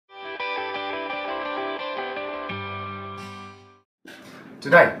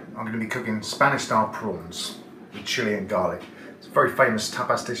Today I'm going to be cooking Spanish style prawns with chili and garlic. It's a very famous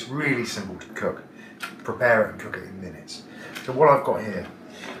tapas dish, really simple to cook. Prepare it and cook it in minutes. So what I've got here,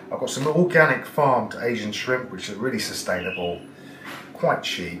 I've got some organic farmed Asian shrimp which are really sustainable, quite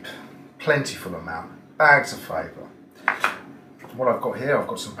cheap, plentiful amount, bags of flavour. What I've got here, I've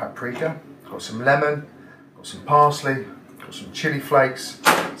got some paprika, I've got some lemon, I've got some parsley, I've got some chilli flakes,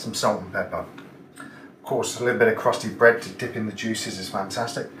 some salt and pepper. Of course, a little bit of crusty bread to dip in the juices is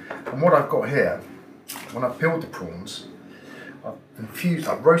fantastic. And what I've got here, when I've peeled the prawns,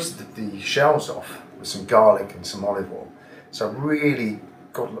 I've roasted the shells off with some garlic and some olive oil. So I've really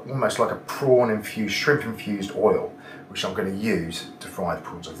got almost like a prawn infused, shrimp infused oil, which I'm going to use to fry the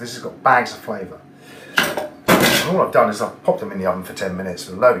prawns off. This has got bags of flavour. And all I've done is I've popped them in the oven for 10 minutes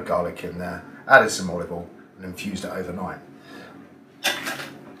with a load of garlic in there, added some olive oil and infused it overnight.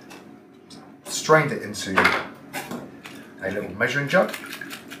 Strained it into a little measuring jug,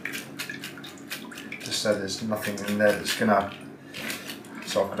 just so there's nothing in there that's gonna.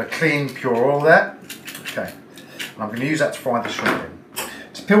 So I've got a clean, pure oil there. Okay, and I'm going to use that to fry the shrimp in.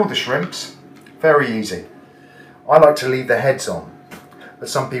 To peel the shrimps, very easy. I like to leave the heads on, but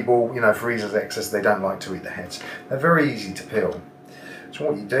some people, you know, for reasons of excess, they don't like to eat the heads. They're very easy to peel. So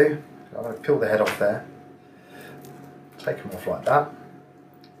what you do, I'm going to peel the head off there, take them off like that.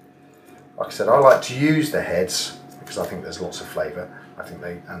 Like I said, I like to use the heads because I think there's lots of flavour. I think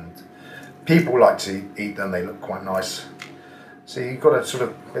and people like to eat them, they look quite nice. So you've got to sort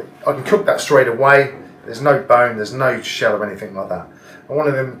of, I can cook that straight away. There's no bone, there's no shell or anything like that. And one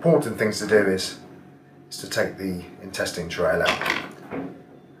of the important things to do is to take the intestine trail out.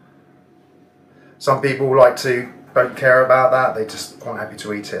 Some people don't care about that, they're just quite happy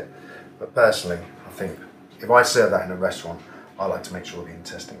to eat it. But personally, I think if I serve that in a restaurant, I like to make sure the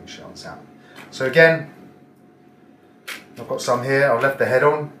intestine shell's out. So again, I've got some here. I've left the head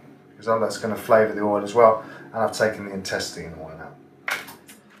on because that's going to flavour the oil as well, and I've taken the intestine oil out.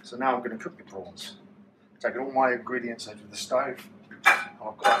 So now I'm going to cook the prawns. Taking all my ingredients over the stove.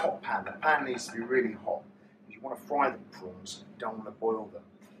 I've got a hot pan. The pan needs to be really hot. If you want to fry the prawns, you don't want to boil them.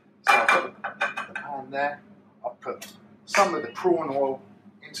 So I've got the pan there. I've put some of the prawn oil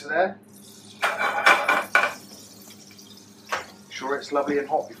into there. Sure it's lovely and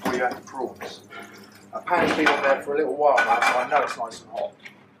hot before you add the prawns. A pan's been on there for a little while now, so I know it's nice and hot.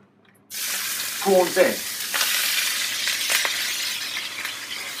 Prawns in.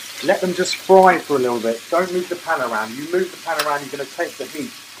 Let them just fry for a little bit. Don't move the pan around. You move the pan around, you're going to take the heat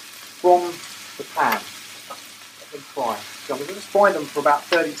from the pan. Let them fry. So I'm going to just fry them for about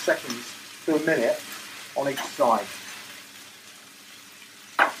 30 seconds to a minute on each side.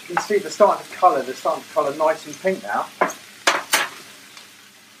 You can see they're starting to colour. They're starting to colour nice and pink now.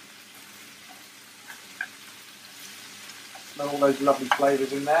 Smell all those lovely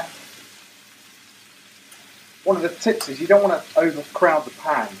flavours in there. One of the tips is you don't want to overcrowd the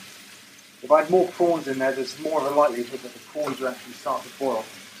pan. If I had more prawns in there, there's more of a likelihood that the prawns will actually start to boil.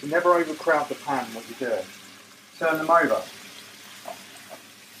 So never overcrowd the pan what you're doing. Turn them over.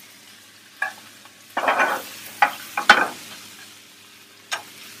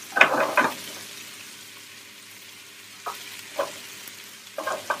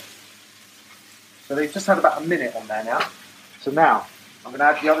 So they've just had about a minute on there now. So now, I'm going to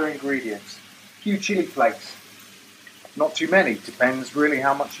add the other ingredients. A few chilli flakes. Not too many, depends really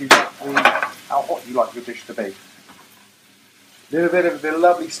how much you like how hot you like your dish to be. A little bit of the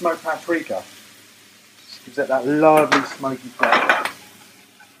lovely smoked paprika. Just gives it that lovely smoky flavour.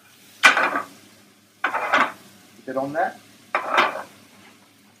 Keep it on there.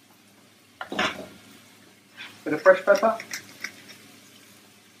 Bit of fresh pepper.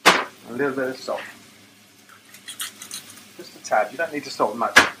 A little bit of salt. Just a tad, you don't need to salt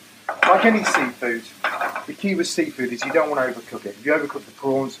much. Like any seafood, the key with seafood is you don't want to overcook it. If you overcook the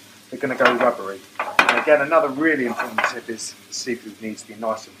prawns, they're going to go rubbery. And again, another really important tip is the seafood needs to be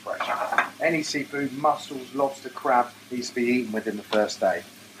nice and fresh. Any seafood, mussels, lobster, crab, needs to be eaten within the first day.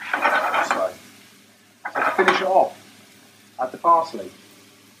 So to finish it off, add the parsley.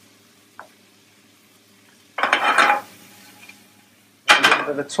 A little bit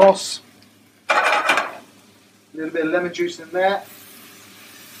of a toss. A little bit of lemon juice in there.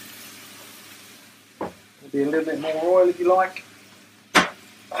 Maybe a little bit more oil if you like.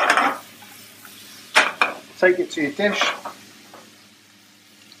 Take it to your dish.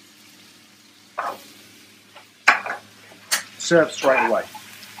 Serve straight away.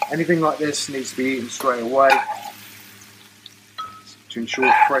 Anything like this needs to be eaten straight away to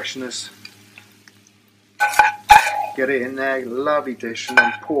ensure freshness. Get it in there, lovely dish, and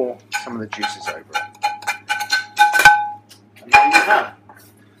then pour some of the juices over it. And there you have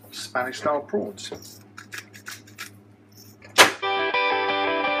Spanish style prawns.